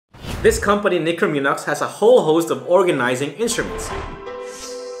This company, Nicromunux, has a whole host of organizing instruments.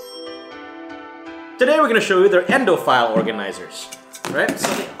 Today we're going to show you their endophile organizers. Right?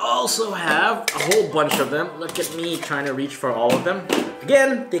 So they also have a whole bunch of them. Look at me trying to reach for all of them.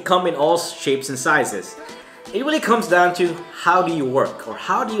 Again, they come in all shapes and sizes. It really comes down to how do you work, or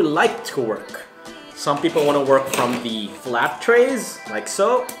how do you like to work. Some people want to work from the flat trays, like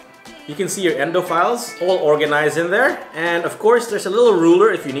so. You can see your endophiles all organized in there. And of course, there's a little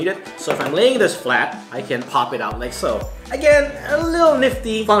ruler if you need it. So if I'm laying this flat, I can pop it out like so. Again, a little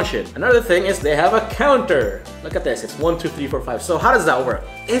nifty function. Another thing is they have a counter. Look at this, it's 1, 2, 3, 4, 5. So how does that work?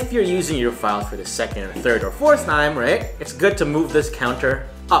 If you're using your file for the second, third, or fourth time, right? It's good to move this counter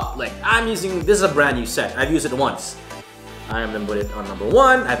up. Like I'm using, this is a brand new set. I've used it once. I'm gonna put it on number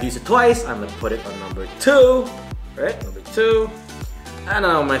 1. I've used it twice. I'm gonna put it on number 2. Right, number 2. And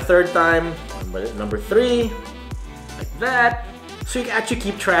on my third time, I'm put it number 3. Like that. So you can actually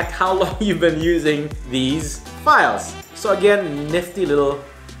keep track how long you've been using these files. So again, nifty little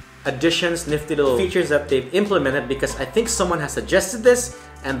additions, nifty little features that they've implemented because I think someone has suggested this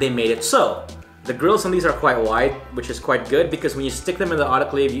and they made it so. The grills on these are quite wide, which is quite good because when you stick them in the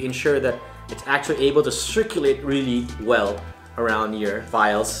autoclave, you ensure that it's actually able to circulate really well around your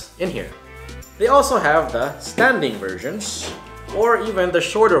files in here. They also have the standing versions or even the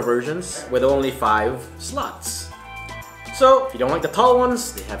shorter versions with only 5 slots. So if you don't like the tall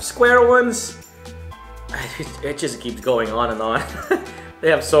ones, they have square ones. It just keeps going on and on. They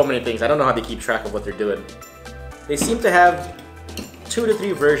have so many things. I don't know how they keep track of what they're doing. They seem to have 2 to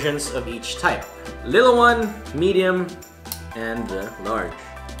 3 versions of each type. Little one, medium, and the large.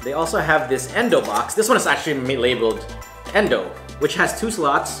 They also have this endo box. This one is actually labeled endo, which has 2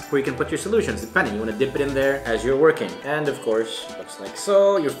 slots where you can put your solutions, depending. You want to dip it in there as you're working. And of course, looks like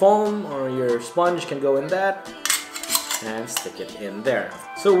so. Your foam or your sponge can go in that and stick it in there.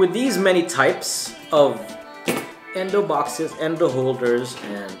 So with these many types of endo boxes, endo holders,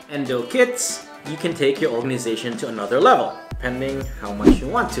 and endo kits, you can take your organization to another level, depending how much you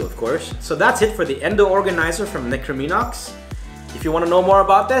want to, of course. So that's it for the endo organizer from Nicromunux. If you want to know more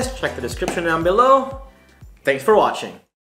about this, check the description down below. Thanks for watching.